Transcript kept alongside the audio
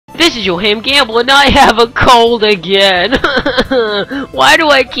this is Yohhamgambal, and I have a cold again. Why do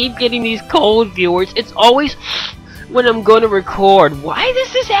I keep getting these cold, viewers? It's always when I'm going to record. Why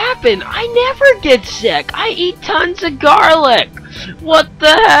does this happen? I never get sick. I eat tons of garlic. What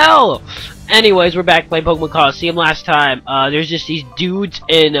the hell? Anyways, we're back playing Pokemon Colosseum. Last time, there's just these dudes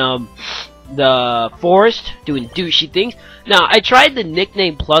in the forest doing douchey things. Now, I tried the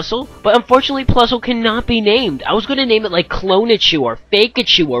nickname Plusle, but unfortunately Plusle cannot be named. I was going to name it like Clonichu or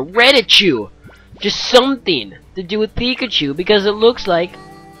Fakeachu or Reddichu. Just something to do with Pikachu, because it looks like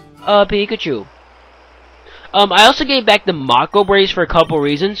a Pikachu. I also gave back the Mako Brace for a couple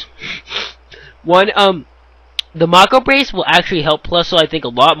reasons. One, the Mako Brace will actually help Plusle, I think, a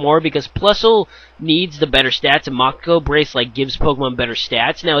lot more, because Plusle needs the better stats, and Mako Brace, like, gives Pokemon better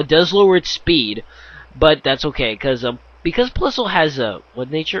stats. Now, it does lower its speed, but that's okay, because Plusle has a, what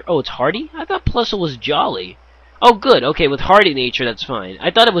nature? Oh, it's hardy? I thought Plusle was jolly. Oh, good, okay, with hardy nature, that's fine.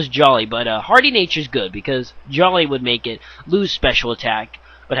 I thought it was jolly, but hardy nature's good, because jolly would make it lose special attack,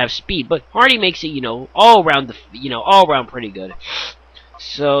 but have speed. But hardy makes it, you know, all around pretty good.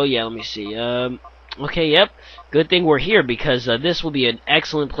 So, yeah, let me see, okay, yep. Good thing we're here, because this will be an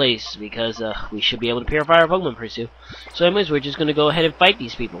excellent place, because we should be able to purify our Pokemon pretty soon. So anyways, we're just going to go ahead and fight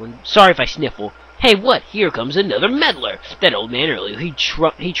these people. And sorry if I sniffle. Hey, what? Here comes another meddler. That old man earlier, he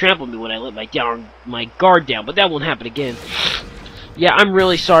trampled me when I let my guard down, but that won't happen again. Yeah, I'm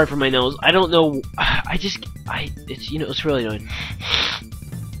really sorry for my nose. I don't know. It's, you know, it's really annoying.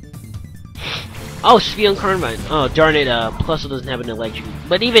 Oh, Spheon Carnivine. Oh, darn it, Plusle doesn't have an electric.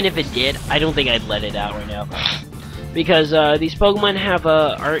 But even if it did, I don't think I'd let it out right now. Because, these Pokemon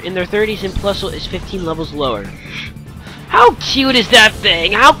are in their 30s and Plusle is 15 levels lower. How cute is that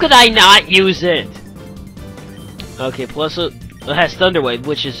thing? How could I not use it? Okay, Plusle has Thunder Wave,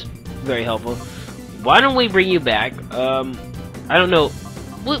 which is very helpful. Why don't we bring you back? I don't know.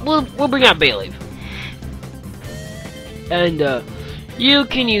 We'll bring out Bayleaf. And, you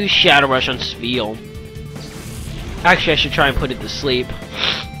can use Shadow Rush on Spheal. Actually, I should try and put it to sleep.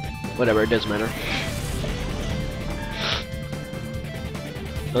 Whatever, it doesn't matter.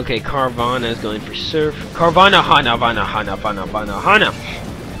 Okay, Carvanha is going for Surf. Carvanha, Hana.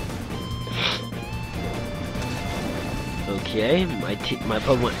 Okay, my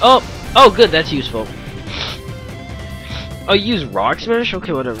Pokemon. Oh, good, that's useful. Oh, use Rock Smash?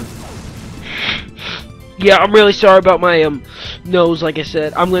 Okay, whatever. Yeah, I'm really sorry about my nose, like I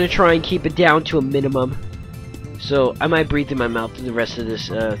said. I'm going to try and keep it down to a minimum. So, I might breathe in my mouth through the rest of this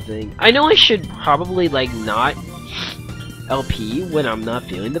thing. I know I should probably, like, not LP when I'm not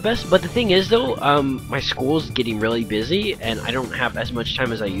feeling the best. But the thing is, though, my school's getting really busy, and I don't have as much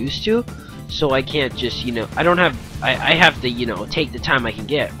time as I used to. So I can't just, you know, I have to, you know, take the time I can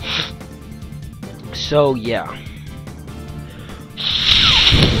get. So, yeah.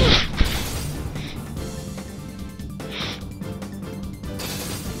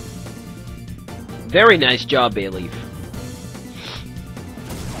 Very nice job, Bayleaf.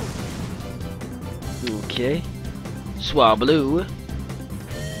 Okay. Swablu.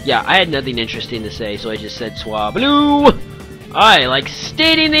 Yeah, I had nothing interesting to say, so I just said Swablu! I like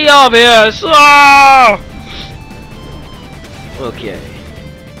stating the obvious! Ah! Okay.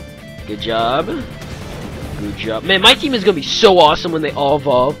 Good job. Good job. Man, my team is gonna be so awesome when they all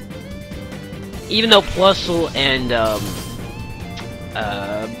evolve. Even though Plusle and,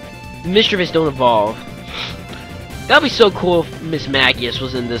 Mischievous don't evolve. That'd be so cool if Miss Magius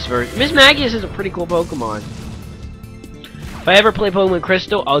was in this version. Miss Magius is a pretty cool Pokemon. If I ever play Pokemon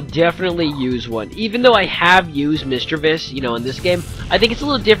Crystal, I'll definitely use one. Even though I have used Mischievous, you know, in this game, I think it's a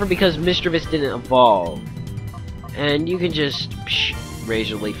little different because Mischievous didn't evolve. And you can just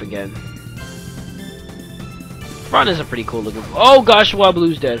Razor Leaf again. Ron is a pretty cool looking. Oh gosh,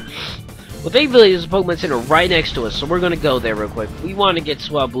 Swablu's dead. Well, thankfully, there's a Pokemon Center right next to us, so we're gonna go there real quick. We want to get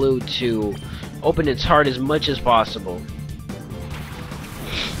Swablu to open its heart as much as possible.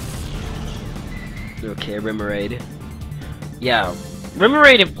 Okay, Remoraid. Yeah,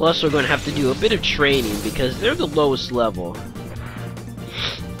 Remoraid and Plusle are gonna have to do a bit of training because they're the lowest level.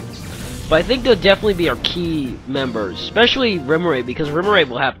 But I think they'll definitely be our key members, especially Remoraid, because Remoraid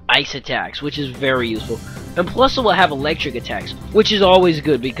will have ice attacks, which is very useful. And Plusle will have electric attacks, which is always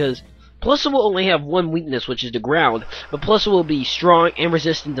good because Plusle will only have one weakness, which is the ground, but Plusle will be strong and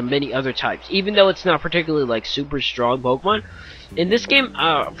resistant to many other types, even though it's not particularly, like, super strong Pokemon. In this game,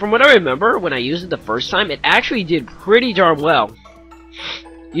 from what I remember, when I used it the first time, it actually did pretty darn well.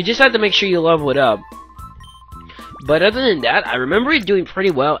 You just have to make sure you level it up. But other than that, I remember it doing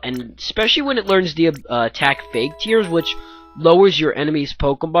pretty well, and especially when it learns the attack Fake Tears, which lowers your enemy's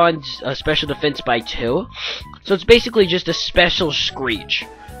Pokemon's special defense by 2. So it's basically just a special Screech.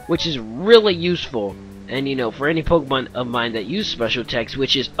 which is really useful. And you know, for any Pokemon of mine that use special attacks,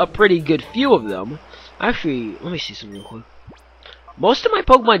 which is a pretty good few of them. Actually, let me see something real quick. Most of my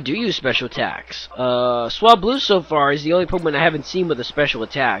Pokemon do use special attacks. Swablu so far is the only Pokemon I haven't seen with a special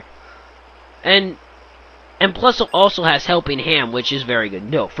attack. And plus it also has Helping Hand, which is very good.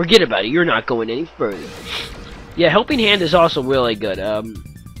 No, forget about it. You're not going any further. Yeah, Helping Hand is also really good.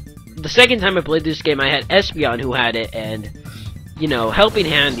 The second time I played this game, I had Espeon who had it, and you know, Helping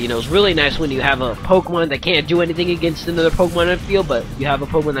Hand, you know, is really nice when you have a Pokemon that can't do anything against another Pokemon in the field, but you have a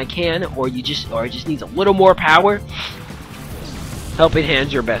Pokemon that can, or it just needs a little more power. Helping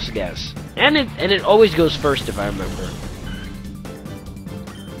Hand's your best guess, and it always goes first if I remember.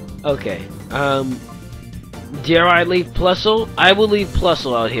 Okay, dare I leave Plusle? I will leave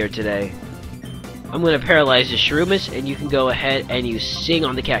Plusle out here today. I'm gonna paralyze the Shroomish, and you can go ahead and you sing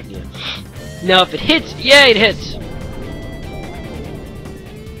on the Cacnea. Now, if it hits, yay, it hits!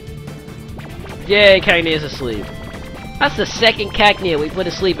 Yay, Cacnea's asleep. That's the second Cacnea we put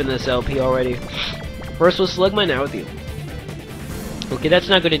asleep in this LP already. First was Slugma, now with you. Okay, that's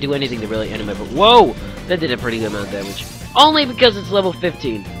not gonna do anything to really animate, but whoa! That did a pretty good amount of damage. Only because it's level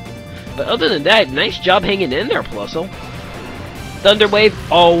 15. But other than that, nice job hanging in there, Plusle. Thunder Wave,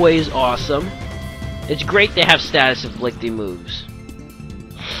 always awesome. It's great to have status inflicting moves.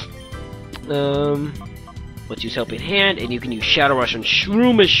 Let's use Helping Hand, and you can use Shadow Rush on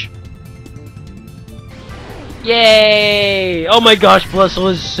Shroomish. Yay! Oh my gosh,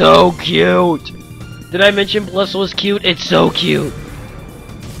 Plusle is so cute! Did I mention Plusle is cute? It's so cute!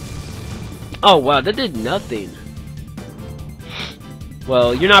 Oh wow, that did nothing.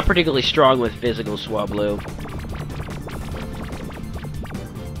 Well, you're not particularly strong with physical, Swablu.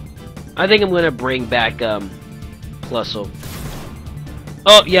 I think I'm gonna bring back, Plusle.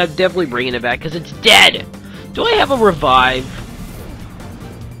 Oh, yeah, definitely bringing it back, because it's dead! Do I have a revive?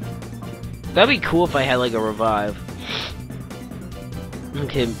 That'd be cool if I had, like, a revive.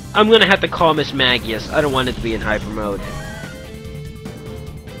 Okay, I'm gonna have to call Miss Magius. I don't want it to be in hyper mode.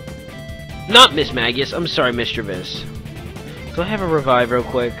 Not Miss Magius, I'm sorry, Mr. Viss. Do I have a revive real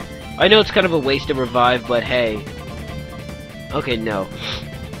quick? I know it's kind of a waste of revive, but hey. Okay, no.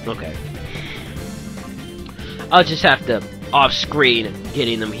 Okay. I'll just have to off-screen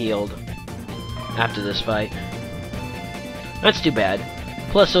getting them healed after this fight. That's too bad.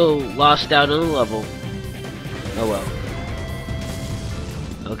 Plusle lost out on a level. Oh well.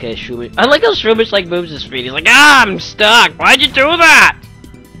 Okay, Shroomish. I like how Shroomish like moves his feet. He's like, ah, I'm stuck. Why'd you do that?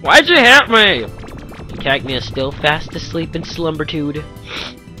 Why'd you hit me? Cacnea is still fast asleep in slumbertude.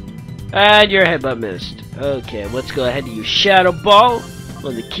 And your headbutt missed. Okay, let's go ahead and use Shadow Ball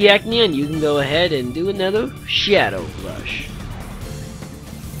on the Cacnea, and you can go ahead and do another Shadow Rush.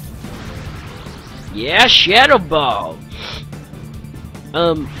 Yeah, Shadow Ball.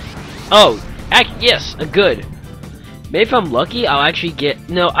 Yes, good. Maybe if I'm lucky, I'll actually get...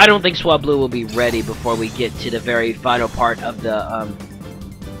 No, I don't think Swablu will be ready before we get to the very final part of the,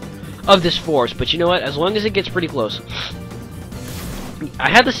 of this forest. But you know what? As long as it gets pretty close. I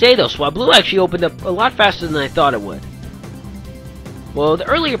have to say, though, Swablu actually opened up a lot faster than I thought it would. Well, the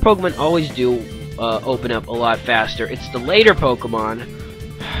earlier Pokemon always do open up a lot faster. It's the later Pokemon,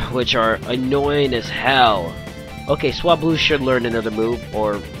 which are annoying as hell. Okay, Swablu should learn another move,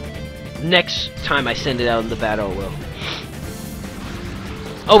 or next time I send it out in the battle, I will.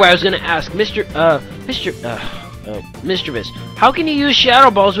 Oh, I was gonna ask, Mr. Viss, how can you use Shadow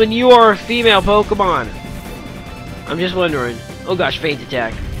Balls when you are a female Pokemon? I'm just wondering. Oh gosh, Faint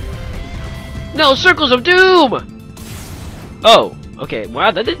Attack. No, Circles of Doom! Oh, okay,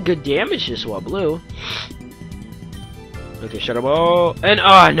 wow, that did good damage to Swablu. Okay, Shadow Ball, and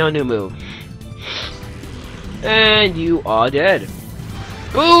no new move. And you are dead.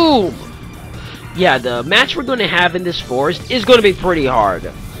 Boom! Yeah, the match we're going to have in this forest is going to be pretty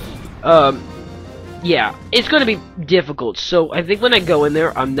hard. Yeah, it's going to be difficult. So I think when I go in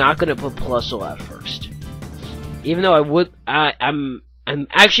there, I'm not going to put Plusle out first. Even though I would, I'm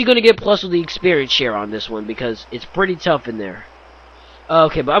actually going to get Plusle the experience share on this one because it's pretty tough in there.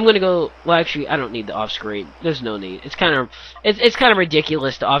 Okay, but I'm going to go. Well, actually, I don't need the off-screen. There's no need. It's kind of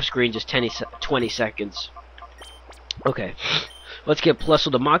ridiculous to off-screen just 20 seconds. Okay, let's get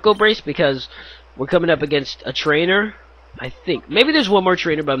Plusle the Mako Brace because we're coming up against a trainer. I think maybe there's one more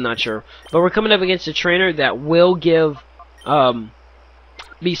trainer, but I'm not sure. But we're coming up against a trainer that will give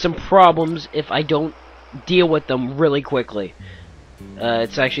me some problems if I don't deal with them really quickly.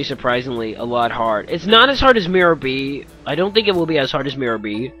 It's actually surprisingly a lot hard. It's not as hard as Mirror B. I don't think it will be as hard as Mirror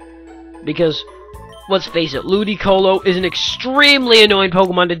B because let's face it, Ludicolo is an extremely annoying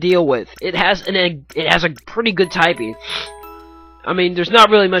Pokemon to deal with. It has a pretty good typing. I mean, there's not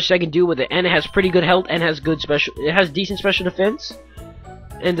really much I can do with it, and it has pretty good health and has good special. It has decent special defense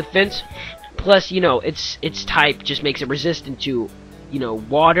and defense. Plus, you know, its type just makes it resistant to, you know,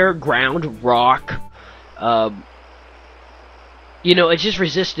 water, ground, rock. You know, it's just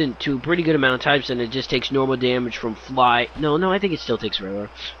resistant to a pretty good amount of types, and it just takes normal damage from fly. No, I think it still takes regular.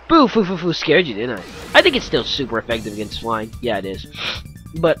 Boo, foo, scared you, didn't I? I think it's still super effective against flying. Yeah, it is.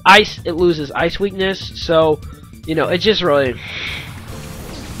 But ice, it loses ice weakness, so, you know, it's just really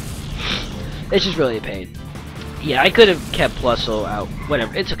a pain. Yeah, I could have kept Plusle out.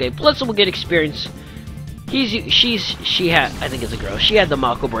 Whatever, it's okay. Plusle will get experience. She had, I think it's a girl. She had the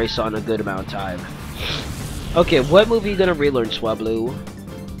Mako Brace on a good amount of time. Okay, what move are you gonna relearn, Swablu?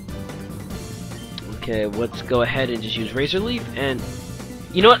 Okay, let's go ahead and just use Razor Leaf, and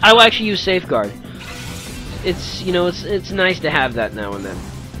you know what? I will actually use Safeguard. It's, you know, it's nice to have that now and then.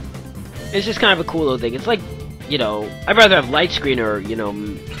 It's just kind of a cool little thing. It's like, you know, I'd rather have Light Screen or, you know,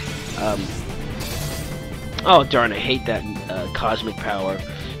 oh darn, I hate that Cosmic Power,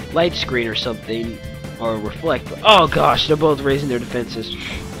 Light Screen or something, or Reflect. Oh gosh, they're both raising their defenses.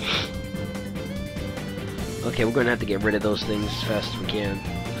 Okay, we're gonna have to get rid of those things as fast as we can.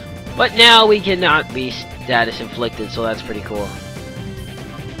 But now we cannot be status inflicted, so that's pretty cool.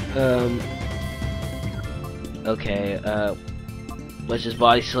 Okay, let's just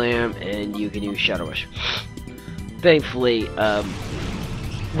Body Slam, and you can use Shadow Rush. Thankfully,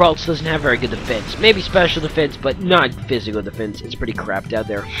 Ralts doesn't have very good defense. Maybe special defense, but not physical defense. It's pretty crapped out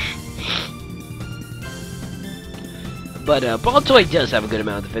there. But Baltoy does have a good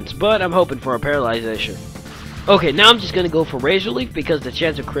amount of defense, but I'm hoping for a Paralyzation. Okay, now I'm just gonna go for Razor Leaf because the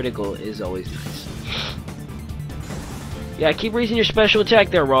chance of critical is always nice. Yeah, keep raising your special attack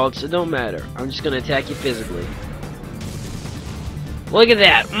there, Ralts. It don't matter. I'm just gonna attack you physically. Look at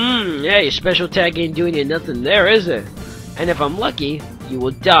that. Yeah, your special attack ain't doing you nothing there, is it? And if I'm lucky, you will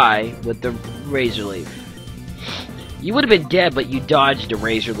die with the Razor Leaf. You would have been dead, but you dodged the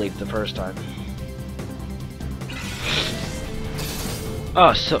Razor Leaf the first time.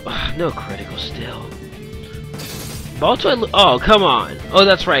 Oh, so no critical still. Baltoy, oh, come on. Oh,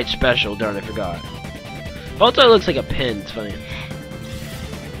 that's right, special. Darn, I forgot. Baltoy looks like a pin. It's funny.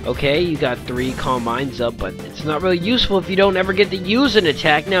 Okay, you got 3 Calm Minds up, but it's not really useful if you don't ever get to use an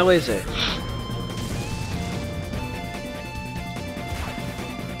attack, now is it?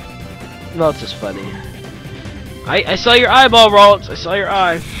 Ralts is funny. I saw your eyeball, Ralts. I saw your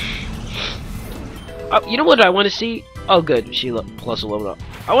eye. You know what I want to see? Oh, good. She plus a level up.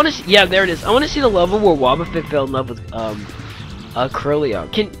 I want to see. Yeah, there it is. I want to see the level where Wobbuffet fell in love with Corellia.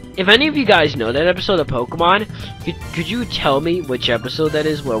 If any of you guys know that episode of Pokemon, could you tell me which episode that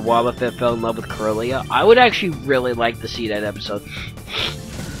is where Wobbuffet fell in love with Corellia? I would actually really like to see that episode.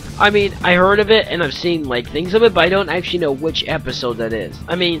 I mean, I heard of it and I've seen like things of it, but I don't actually know which episode that is.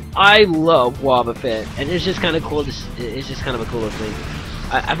 I mean, I love Wobbuffet, and it's just kind of cool. It's just kind of a cool thing.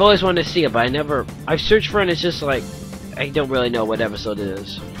 I've always wanted to see it, but I've searched for it, and it's just like I don't really know what episode it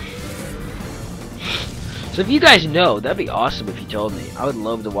is. So if you guys know, that'd be awesome if you told me. I would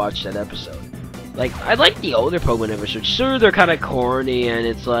love to watch that episode. Like, I like the older Pokemon episodes. Sure, they're kind of corny, and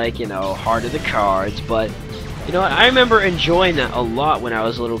it's like, you know, Heart of the Cards, but, you know what, I remember enjoying that a lot when I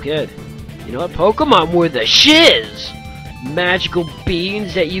was a little kid. You know what, Pokemon were the shiz! Magical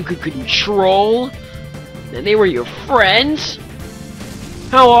beings that you could control, and they were your friends?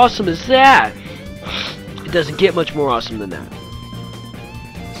 How awesome is that? It doesn't get much more awesome than that.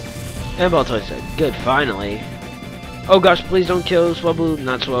 And Baltoy said, good, finally. Oh gosh, please don't kill Swablu.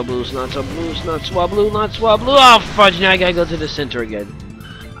 Not Swablu, not Swablu, not Swablu, not Swablu. Oh fudge, now I gotta go to the center again.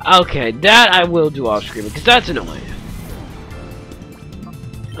 Okay, that I will do off screen because that's annoying.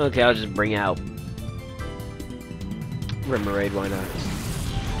 Okay, I'll just bring out Remoraid, why not?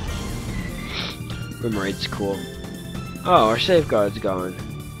 Remoraid's cool. Oh, our safeguard's gone.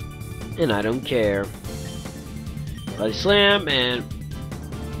 And I don't care. Body Slam and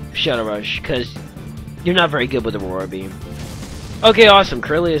Shadow Rush, because you're not very good with Aurora Beam. Okay, awesome.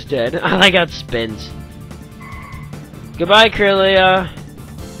 Corellia is dead. I like how it spins. Goodbye, Corellia.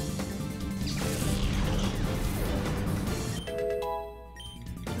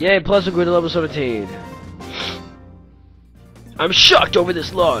 Yay, plus a good level 17. I'm shocked over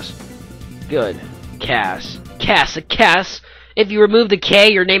this loss. Good. Cass. Cass. If you remove the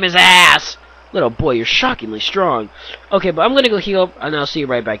K, your name is Ass. Little boy, you're shockingly strong. Okay, but I'm gonna go heal up, and I'll see you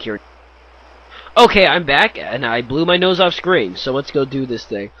right back here. Okay, I'm back, and I blew my nose off screen, so let's go do this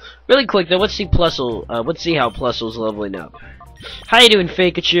thing. Really quick, though, let's see let's see how Plusle's leveling up. How you doing,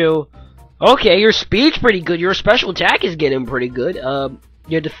 Pikachu? Okay, your speed's pretty good, your special attack is getting pretty good.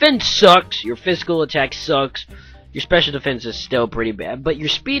 Your defense sucks, your physical attack sucks, Your special defense is still pretty bad, but your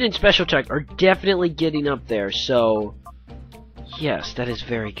speed and special attack are definitely getting up there, so yes, that is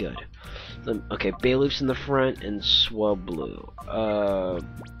very good. Okay, Bayleaf's in the front and Swablu.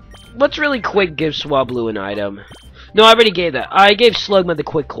 Let's really quick give Swablu an item. No, I already gave that. I gave Slugma the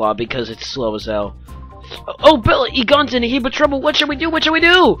Quick Claw because it's slow as hell. Oh, Bill, Egon's in a heap of trouble. What should we do? What should we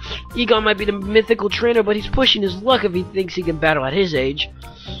do? Egon might be the mythical trainer, but he's pushing his luck if he thinks he can battle at his age.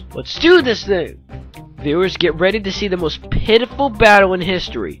 Let's do this thing. Viewers, get ready to see the most pitiful battle in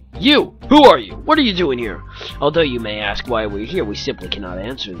history. You! Who are you? What are you doing here? Although you may ask why we're here, we simply cannot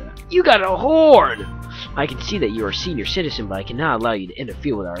answer that. You got a horn! I can see that you are a senior citizen, but I cannot allow you to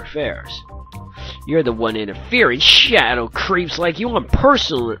interfere with our affairs. You're the one interfering, shadow creeps like you.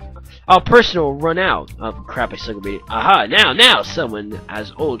 I'll personal run out. Oh crap, I still gonna be. Aha, now, someone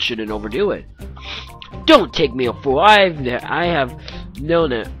as old shouldn't overdo it. Don't take me a fool. I have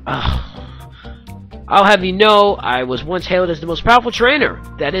known it. I'll have you know, I was once hailed as the most powerful trainer.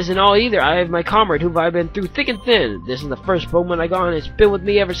 That isn't all either. I have my comrade who I've been through thick and thin. This is the first Pokemon I got, and it's been with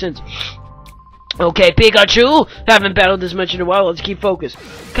me ever since. Okay, Pikachu! Haven't battled this much in a while. Let's keep focused.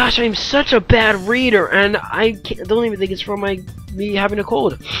 Gosh, I'm such a bad reader, and I don't even think it's from me having a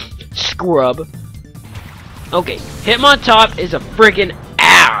cold. Scrub. Okay, Hitmontop is a friggin'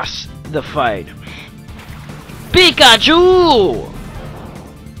 ass. The fight. Pikachu!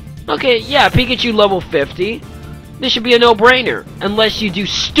 Okay, yeah, Pikachu level 50. This should be a no-brainer. Unless you do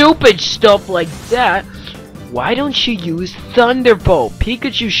stupid stuff like that. Why don't you use Thunderbolt?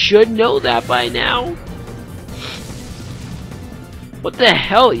 Pikachu should know that by now. What the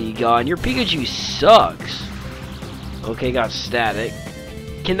hell, Egon? Your Pikachu sucks. Okay, got static.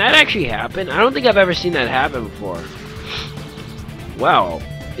 Can that actually happen? I don't think I've ever seen that happen before. Wow.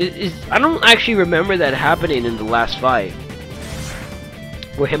 I don't actually remember that happening in the last fight.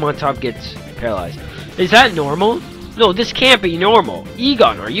 Where Hitmontop gets paralyzed. Is that normal? No, this can't be normal.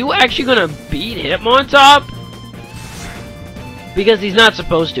 Egon, are you actually gonna beat Hitmontop? Because he's not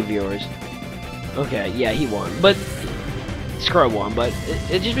supposed to, viewers. Okay, yeah, he won. But Scrub won, but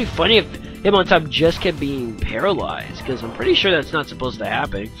it'd just be funny if Hitmontop just kept being paralyzed, because I'm pretty sure that's not supposed to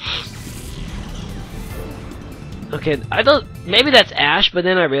happen. Okay, I thought maybe that's Ash, but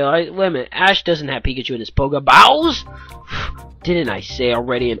then I realized, wait a minute, Ash doesn't have Pikachu in his Pokeballs? Didn't I say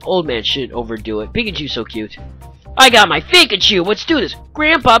already? An old man shouldn't overdo it. Pikachu's so cute. I got my Pikachu! Let's do this!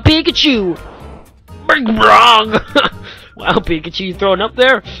 Grandpa Pikachu! Wrong! Wow, Pikachu, you throwing up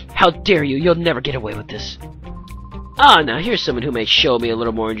there? How dare you? You'll never get away with this. Ah, now here's someone who may show me a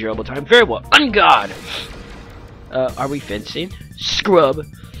little more enjoyable time. Very well. On God! Are we fencing? Scrub.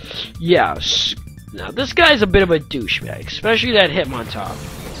 Yeah, now this guy's a bit of a douchebag, especially that Hitmontop.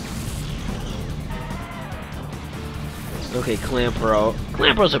 Okay, Clampro.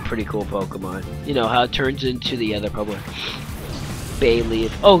 Clampro's a pretty cool Pokemon. You know how it turns into the other Pokemon.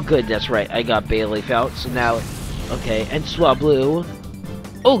 Bayleaf. Oh, good, that's right. I got Bayleaf out, so now... Okay, and Swablu.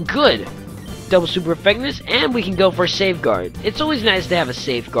 Oh, good! Double super effectiveness, and we can go for Safeguard. It's always nice to have a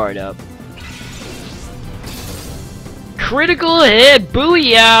Safeguard up. Critical hit!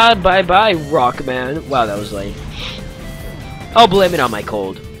 Booyah! Bye-bye, Rockman. Wow, that was late. I'll blame it on my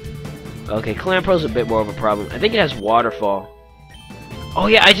cold. Okay, Clampro's a bit more of a problem. I think it has Waterfall. Oh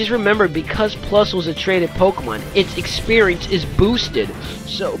yeah, I just remembered, because Plus was a traded Pokemon, its experience is boosted.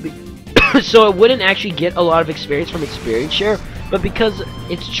 So, so it wouldn't actually get a lot of experience from experience share, but because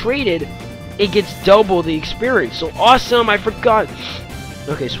it's traded, it gets double the experience. So awesome, I forgot.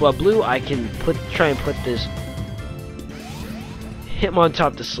 Okay, Swablu, I can try and put this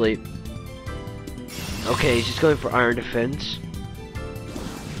Hitmontop to sleep. Okay, he's just going for Iron Defense.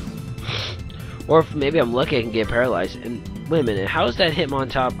 Or if maybe I'm lucky I can get paralyzed. And wait a minute, how is that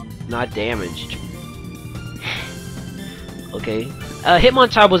Hitmontop not damaged? Okay.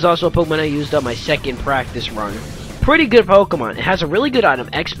 Hitmontop was also a Pokemon I used on my second practice run. Pretty good Pokemon. It has a really good item,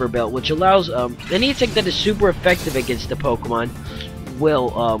 Expert Belt, which allows any attack that is super effective against the Pokemon will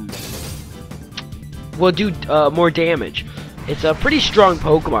do more damage. It's a pretty strong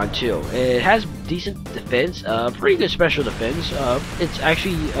Pokemon too. It has decent defense, pretty good special defense. It's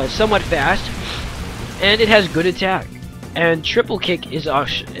actually somewhat fast, and it has good attack. And Triple Kick is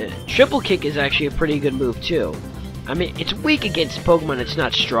actually a pretty good move too. I mean, it's weak against Pokemon it's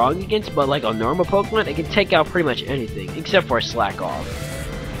not strong against, but like a normal Pokemon, it can take out pretty much anything except for a Slack Off.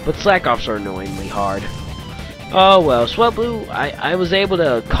 But Slack Offs are annoyingly hard. Oh well, Swablu, I was able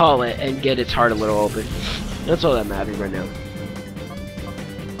to call it and get its heart a little open. That's all that matters right now.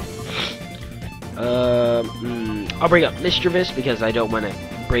 I'll bring up Mischievous because I don't want to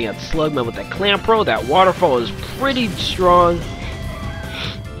bring up Slugma with that Clampro. That Waterfall is pretty strong.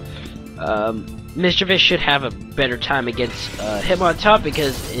 Mischievous should have a better time against Hitmontop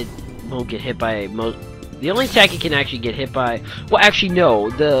because it won't get hit by most. The only attack it can actually get hit by. Well, actually, no.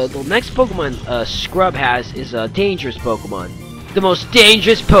 The next Pokemon Scrub has is a dangerous Pokemon. The most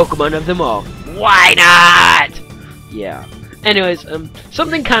dangerous Pokemon of them all. Why not? Yeah. Anyways,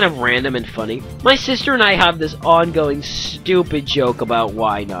 something kind of random and funny. My sister and I have this ongoing stupid joke about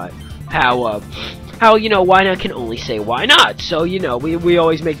why not. How you know, why not can only say why not. So, you know, we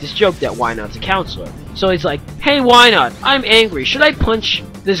always make this joke that why not's a counselor. So he's like, hey, why not? I'm angry. Should I punch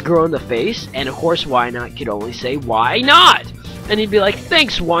this girl in the face? And of course, why not could only say why not. And he'd be like,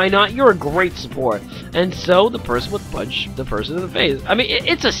 thanks, why not? You're a great support. And so the person would punch the person in the face. I mean,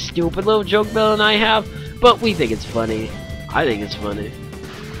 it's a stupid little joke Bill and I have, but we think it's funny. I think it's funny.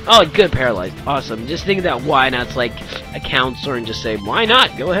 Oh, good, paralyzed. Awesome. Just think that why not's like a counselor and just say, why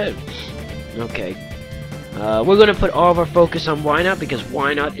not? Go ahead. Okay. We're gonna put all of our focus on why not because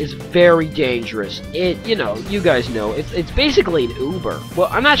why not is very dangerous. You know, you guys know, it's basically an Uber. Well,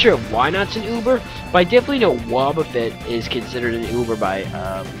 I'm not sure if why not's an Uber, but I definitely know Wobbuffet is considered an Uber by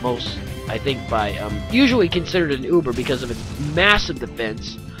most. I think by usually considered an Uber because of its massive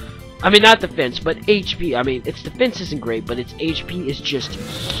defense. I mean, not defense, but HP. I mean, its defense isn't great, but its HP is just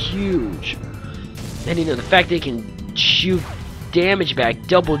huge. And you know, the fact that it can shoot damage back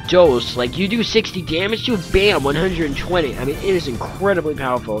double dose, like you do 60 damage to it, bam, 120. I mean, it is incredibly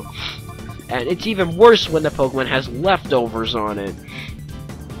powerful. And it's even worse when the Pokemon has leftovers on it.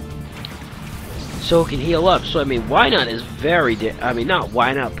 So it can heal up. So I mean, why not is very I mean, not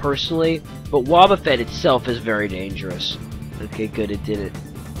why not personally, but Wobbuffet itself is very dangerous. Okay, good, it did it.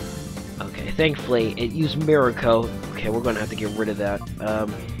 Okay, thankfully it used Miracle. Okay, we're gonna have to get rid of that.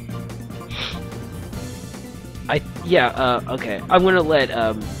 Okay. I'm gonna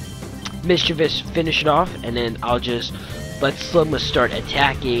let Mischievous finish it off, and then I'll just let Slugma start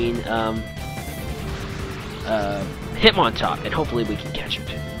attacking Hitmontop, and hopefully we can catch him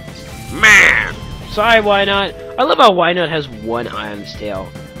too. Man! Sorry, Why Not. I love how Why Not has one eye on his tail.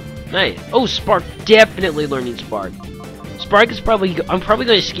 Nice. Oh, Spark. Definitely learning Spark. Spark is probably. I'm probably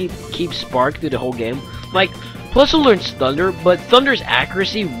gonna keep Spark through the whole game. Like, plus it learns Thunder, but Thunder's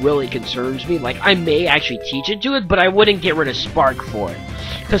accuracy really concerns me. Like, I may actually teach it to it, but I wouldn't get rid of Spark for it.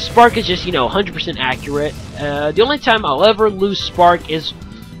 Because Spark is just, you know, 100% accurate. The only time I'll ever lose Spark is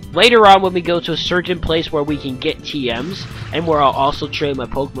later on when we go to a certain place where we can get TMs, and where I'll also train my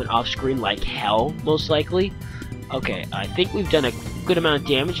Pokemon off-screen like hell, most likely. Okay, I think we've done a good amount of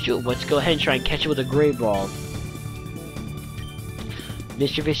damage to it. Let's go ahead and try and catch it with a Great Ball.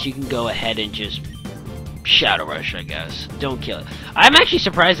 Mischievous, you can go ahead and just Shadow Rush, I guess. Don't kill it. I'm actually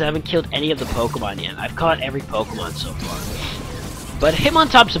surprised I haven't killed any of the Pokemon yet. I've caught every Pokemon so far. But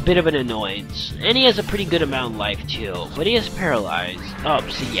Hitmontop's a bit of an annoyance. And he has a pretty good amount of life, too. But he is paralyzed. Oh,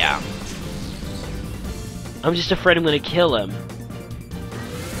 so yeah. I'm just afraid I'm going to kill him.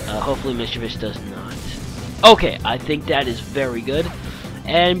 Hopefully Mischievous does not. Okay, I think that is very good.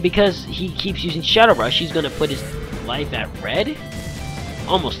 And because he keeps using Shadow Rush, he's going to put his life at red?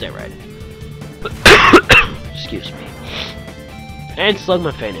 Almost at red. Excuse me. And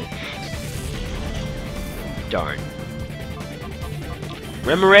Slugma fainted. Darn.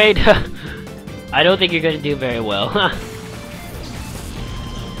 Remoraid? I don't think you're going to do very well.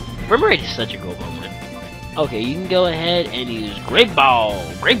 Remoraid is such a cool moment. Okay, you can go ahead and use Great Ball.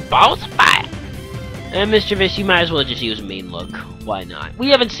 Great Ball's fire! And Mischievous, you might as well just use Mean Look. Why not? We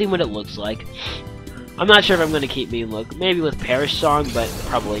haven't seen what it looks like. I'm not sure if I'm going to keep Mean Look. Maybe with Perish Song, but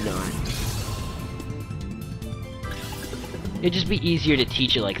probably not. It'd just be easier to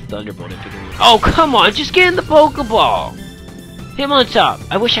teach it like Thunderbolt and figure it out. Oh, come on! Just get in the Pokeball! Hitmontop!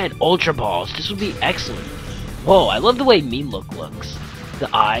 I wish I had Ultra Balls. This would be excellent. Whoa, I love the way Mean Look looks.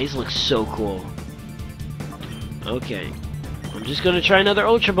 The eyes look so cool. Okay. I'm just gonna try another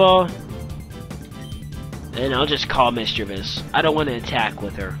Ultra Ball. And I'll just call Mischievous. I don't want to attack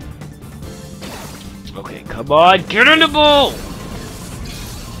with her. Okay, come on! Get in the ball!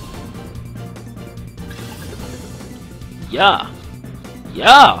 Yeah.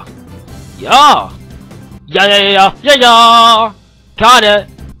 Yeah. Yeah. Yeah. Got it.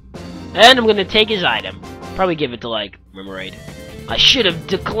 And I'm gonna take his item. Probably give it to, like, Remoraid. I should have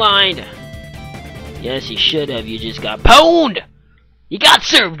declined. Yes, you should have. You just got pwned. You got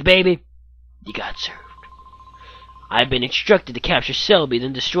served, baby. You got served. I've been instructed to capture Celebi,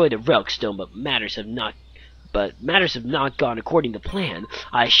 then destroy the Relic Stone, but matters have not gone according to plan.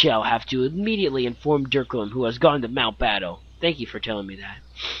 I shall have to immediately inform Durkheim, who has gone to Mount Battle. Thank you for telling me that.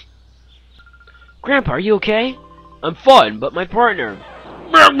 Grandpa, are you okay? I'm fine, but my partner...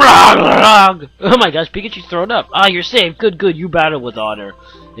 Oh my gosh, Pikachu's thrown up. Ah, you're safe. Good, good. You battle with honor.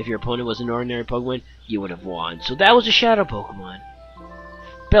 If your opponent was an ordinary Pokemon, you would have won. So that was a Shadow Pokemon.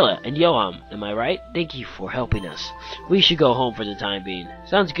 Bella and Yoham, am I right? Thank you for helping us. We should go home for the time being.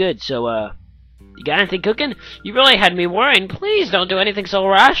 Sounds good. So, you got anything cooking? You really had me worrying. Please don't do anything so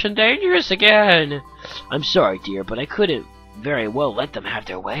rash and dangerous again. I'm sorry, dear, but I couldn't very well let them have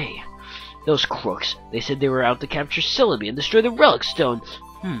their way. Those crooks, they said they were out to capture Celebi and destroy the Relic Stone.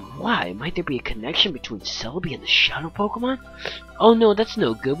 Why? Might there be a connection between Celebi and the Shadow Pokemon? Oh no, that's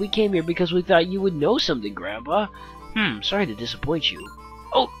no good. We came here because we thought you would know something, Grandpa. Sorry to disappoint you.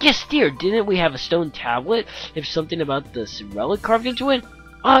 Oh, yes, dear, didn't we have a stone tablet? If something about the relic carved into it?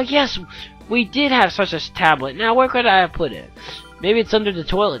 Oh, yes, we did have such a tablet. Now, where could I have put it? Maybe it's under the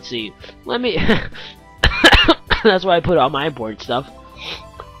toilet seat. Let me... That's why I put all my important stuff.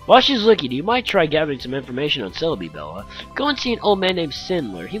 While she's looking, you might try gathering some information on Celebi, Bella. Go and see an old man named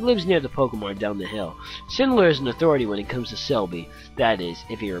Sindler. He lives near the Pokemon down the hill. Sindler is an authority when it comes to Celebi. That is,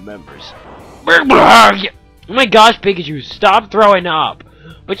 if he remembers. Oh my gosh, Pikachu, stop throwing up.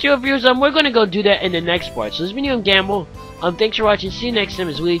 But you viewers, we're going to go do that in the next part. So this has been Yohhamgambal. Thanks for watching. See you next time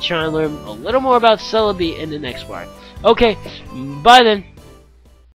as we try and learn a little more about Celebi in the next part. Okay, bye then.